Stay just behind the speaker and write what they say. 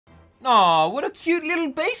Aw, what a cute little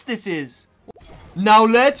base this is. Now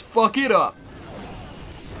let's fuck it up.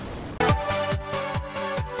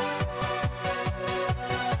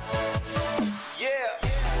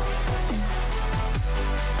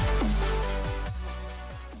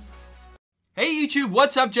 Hey YouTube,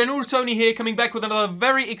 what's up? General Tony here, coming back with another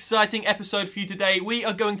very exciting episode for you today. We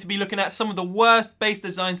are going to be looking at some of the worst base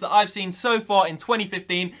designs that I've seen so far in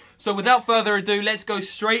 2015. So without further ado, let's go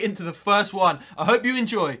straight into the first one. I hope you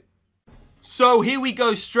enjoy. So here we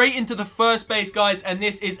go, straight into the first base, guys, and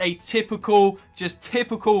this is a typical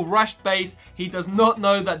rushed base. He does not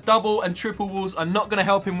know that double and triple walls are not going to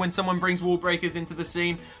help him when someone brings wall breakers into the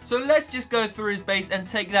scene. So let's just go through his base and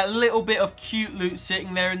take that little bit of cute loot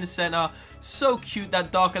sitting there in the center. So cute,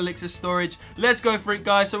 that dark elixir storage. Let's go for it,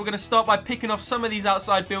 guys. So we're going to start by picking off some of these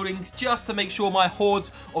outside buildings just to make sure my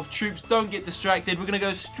hordes of troops don't get distracted. We're going to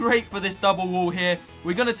go straight for this double wall here.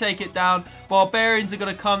 We're going to take it down. Barbarians are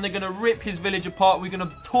going to come. They're going to rip his village apart. We're going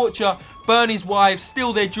to torture, burn his wives,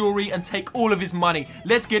 steal their jewelry, and take all of his money.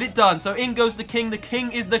 Let's get it done. So in goes the king. The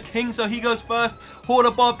king is the king, so he goes first. Horde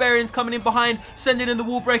of barbarians coming in behind, sending in the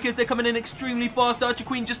wall breakers. They're coming in extremely fast. Archer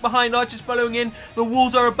queen just behind, archers following in. The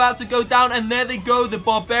walls are about to go down, and there they go. The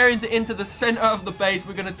barbarians are into the center of the base.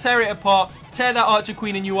 We're going to tear it apart. Tear that archer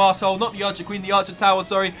queen in, you arsehole. Not the archer queen, the archer tower,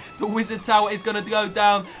 sorry. The wizard tower is going to go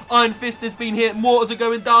down. Iron fist has been hit. Mortars are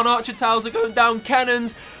going down. Archer towers are going down.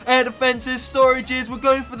 Cannons, air defenses, storages. We're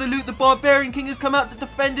going for the loot. The barbarian king has come out to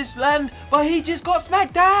defend his land, but he just got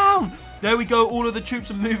smacked down. There we go. All of the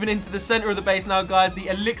troops are moving into the center of the base now, guys. The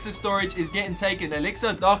elixir storage is getting taken.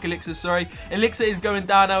 Dark elixir, sorry. Elixir is going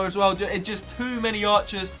down now as well. Just too many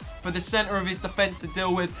archers for the center of his defense to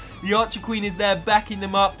deal with. The archer queen is there backing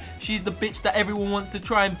them up. She's the bitch that everyone wants to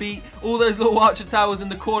try and beat. All those little archer towers in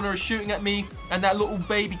the corner are shooting at me, and that little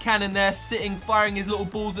baby cannon there sitting firing his little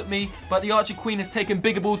balls at me, but the archer queen has taken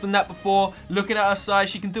bigger balls than that before. Looking at her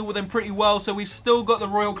size, she can deal with them pretty well, so we've still got the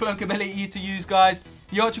royal cloak ability to use, guys.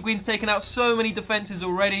 The archer queen's taken out so many defenses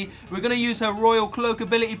already. We're going to use her royal cloak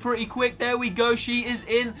ability pretty quick. There we go. She is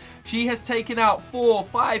in. She has taken out 4,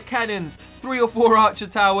 5 cannons, 3 or 4 archer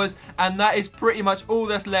towers, and that is pretty much all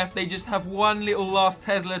that's left. They just have one little last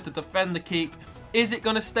Tesla to defend the keep. Is it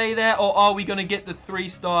going to stay there, or are we going to get the 3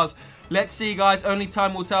 stars? Let's see, guys. Only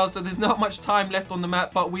time will tell. So there's not much time left on the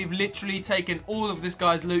map, but we've literally taken all of this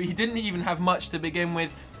guy's loot. He didn't even have much to begin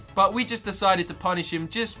with, but we just decided to punish him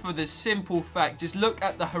just for the simple fact. Just look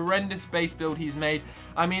at the horrendous base build he's made.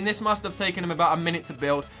 I mean, this must have taken him about a minute to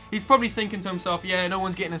build. He's probably thinking to himself, yeah, no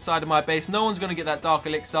one's getting inside of my base. No one's going to get that dark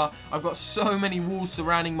elixir. I've got so many walls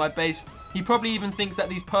surrounding my base. He probably even thinks that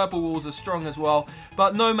these purple walls are strong as well.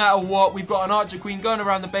 But no matter what, we've got an archer queen going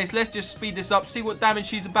around the base. Let's just speed this up, see what damage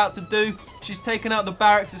she's about to do. She's taken out the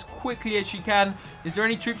barracks as quickly as she can. Is there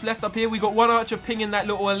any troops left up here? We've got one archer pinging that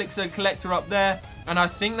little elixir collector up there. And I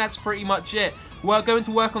think that's pretty much it. We're going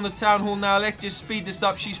to work on the town hall now. Let's just speed this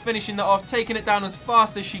up. She's finishing that off, taking it down as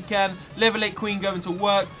fast as she can. Level 8 queen going to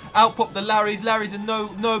work. Out pop the Larrys. Larrys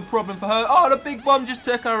are no problem for her. Oh, the big bomb just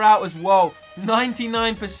took her out as well.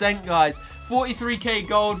 99%, guys. 43k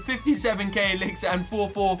gold, 57k elixir, and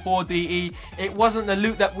 444 DE. It wasn't the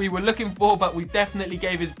loot that we were looking for, but we definitely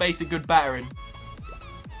gave his base a good battering.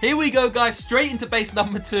 Here we go, guys, straight into base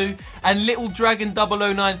number 2, and little Dragon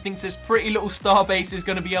 009 thinks this pretty little star base is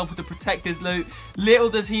going to be able to protect his loot. Little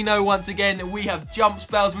does he know, once again, that we have jump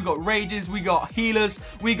spells, we got rages, we got healers,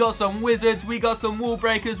 we got some wizards, we got some wall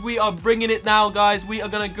breakers. We are bringing it now, guys. We are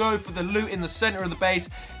going to go for the loot in the center of the base.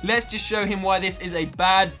 Let's just show him why this is a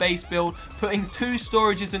bad base build, putting 2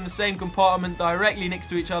 storages in the same compartment directly next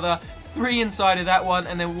to each other. 3 inside of that one,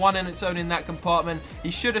 and then 1 on its own in that compartment.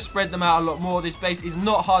 He should have spread them out a lot more. This base is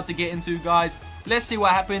not hard to get into, guys. Let's see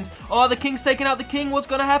what happens. Oh, the king's taking out the king. What's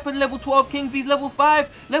going to happen? Level 12 king vs level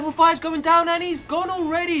 5. Level 5's going down, and he's gone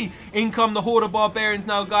already. In come the horde of barbarians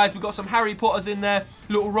now, guys. We've got some Harry Potters in there.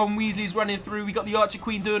 Little Ron Weasley's running through. We got the archer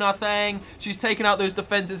queen doing her thing. She's taking out those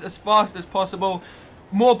defenses as fast as possible.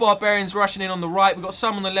 More barbarians rushing in on the right. We've got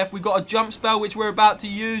some on the left. We've got a jump spell, which we're about to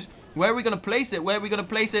use. Where are we going to place it? Where are we going to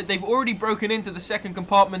place it? They've already broken into the second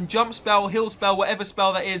compartment. Jump spell, heal spell, whatever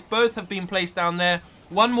spell that is. Both have been placed down there.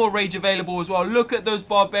 One more rage available as well. Look at those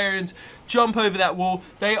barbarians jump over that wall.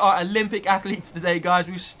 They are Olympic athletes today, guys.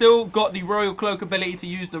 We've still got the royal cloak ability to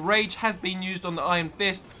use. The rage has been used on the iron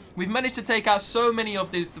fist. We've managed to take out so many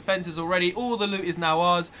of these defenses already. All the loot is now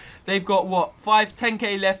ours. They've got, what,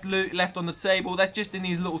 10k loot left on the table. That's just in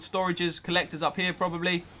these little storages, collectors up here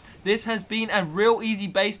probably. This has been a real easy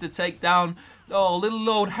base to take down. Oh, little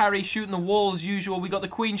old Harry shooting the wall as usual. We got the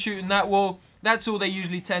queen shooting that wall. That's all they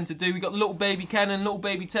usually tend to do. We got the little baby cannon, little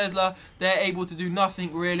baby Tesla. They're able to do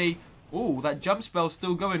nothing really. Oh, that jump spell's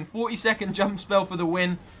still going. 40-second jump spell for the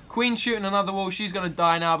win. Queen shooting another wall. She's going to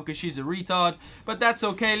die now because she's a retard. But that's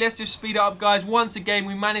okay. Let's just speed it up, guys. Once again,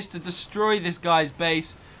 we managed to destroy this guy's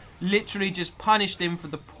base. Literally just punished him for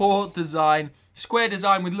the poor design. Square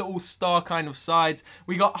design with little star kind of sides.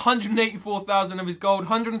 We got 184,000 of his gold,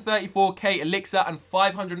 134k elixir, and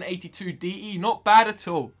 582 DE. Not bad at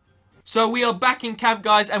all. So we are back in camp,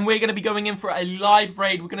 guys, and we're going to be going in for a live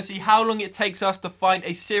raid. We're going to see how long it takes us to find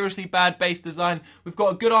a seriously bad base design. We've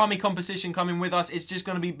got a good army composition coming with us. It's just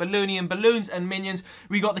going to be Balloonian balloons and minions.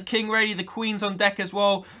 We got the king ready, the queen's on deck as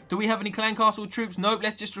well. Do we have any clan castle troops? Nope,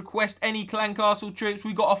 let's just request any clan castle troops.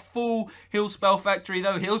 We got a full heal spell factory,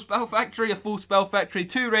 though. Heal spell factory, a full spell factory,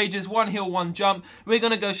 2 rages, 1 heal, 1 jump. We're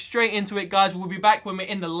going to go straight into it, guys. We'll be back when we're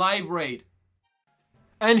in the live raid.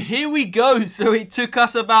 And here we go. So it took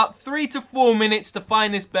us about 3 to 4 minutes to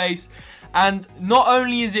find this base. And not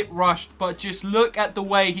only is it rushed, but just look at the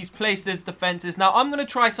way he's placed his defenses. Now, I'm going to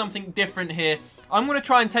try something different here. I'm going to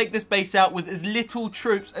try and take this base out with as little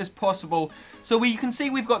troops as possible. So you can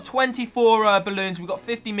see we've got 24 balloons. We've got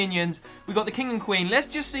 50 minions. We've got the king and queen. Let's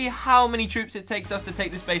just see how many troops it takes us to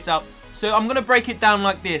take this base out. So I'm going to break it down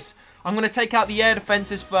like this. I'm going to take out the air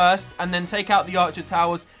defenses first, and then take out the archer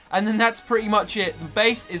towers. And then that's pretty much it. The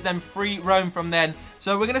base is then free roam from then.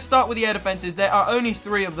 So we're going to start with the air defenses. There are only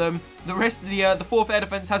 3 of them. The rest of the 4th air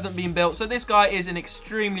defense hasn't been built. So this guy is an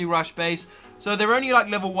extremely rushed base. So they're only like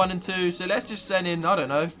level 1 and 2. So let's just send in, I don't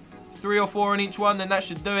know, 3 or 4 in each one. Then that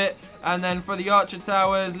should do it. And then for the archer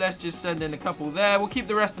towers, let's just send in a couple there. We'll keep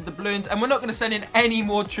the rest of the balloons. And we're not going to send in any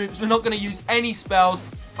more troops. We're not going to use any spells.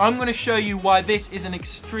 I'm going to show you why this is an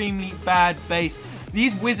extremely bad base.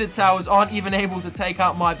 These wizard towers aren't even able to take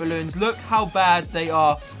out my balloons. Look how bad they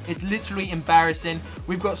are. It's literally embarrassing.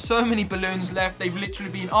 We've got so many balloons left. They've literally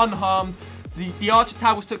been unharmed. The archer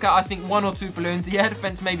towers took out, I think, 1 or 2 balloons. The air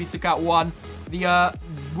defense maybe took out 1. The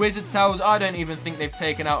wizard towers, I don't even think they've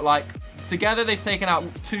taken out, like, together they've taken out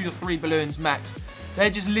 2 to 3 balloons max. They're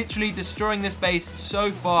just literally destroying this base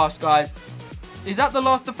so fast, guys. Is that the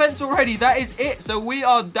last defense already? That is it. So we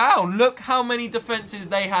are down. Look how many defenses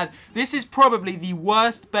they had. This is probably the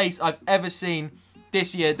worst base I've ever seen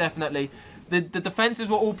this year, definitely. The defenses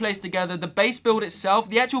were all placed together. The base build itself,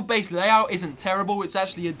 the actual base layout isn't terrible. It's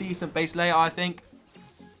actually a decent base layout, I think.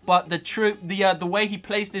 But the way he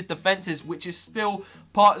placed his defenses, which is still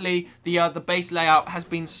partly the base layout, has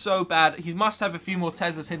been so bad. He must have a few more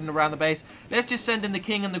Teslas hidden around the base. Let's just send in the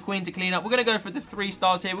king and the queen to clean up. We're going to go for the 3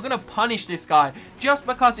 stars here. We're going to punish this guy just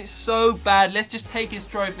because it's so bad. Let's just take his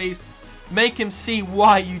trophies, make him see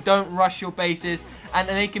why you don't rush your bases, and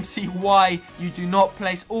make him see why you do not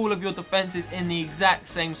place all of your defenses in the exact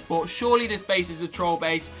same spot. Surely this base is a troll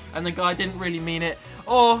base and the guy didn't really mean it,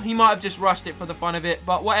 or he might have just rushed it for the fun of it,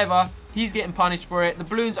 but whatever. He's getting punished for it. The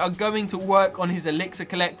balloons are going to work on his elixir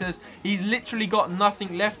collectors. He's literally got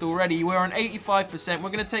nothing left already. We're on 85%. We're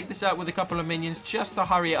going to take this out with a couple of minions just to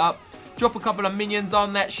hurry it up. Drop a couple of minions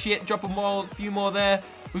on that shit. Drop a few more there.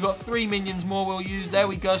 We've got 3 minions more we'll use. There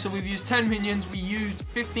we go. So we've used 10 minions. We used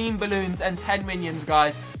 15 balloons and 10 minions,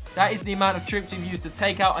 guys. That is the amount of troops we've used to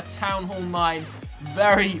take out a Town Hall 9.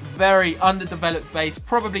 Very, very underdeveloped base.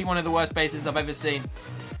 Probably one of the worst bases I've ever seen.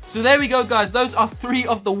 So there we go, guys. Those are 3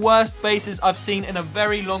 of the worst bases I've seen in a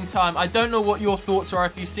very long time. I don't know what your thoughts are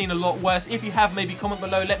if you've seen a lot worse. If you have, maybe comment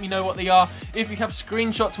below. Let me know what they are. If you have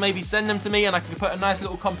screenshots, maybe send them to me and I can put a nice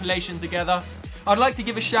little compilation together. I'd like to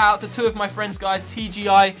give a shout out to 2 of my friends, guys,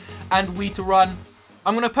 TGI and We to Run.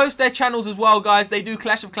 I'm going to post their channels as well, guys. They do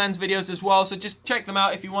Clash of Clans videos as well, so just check them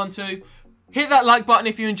out if you want to. Hit that like button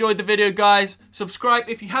if you enjoyed the video, guys. Subscribe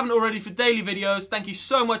if you haven't already for daily videos. Thank you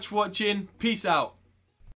so much for watching. Peace out.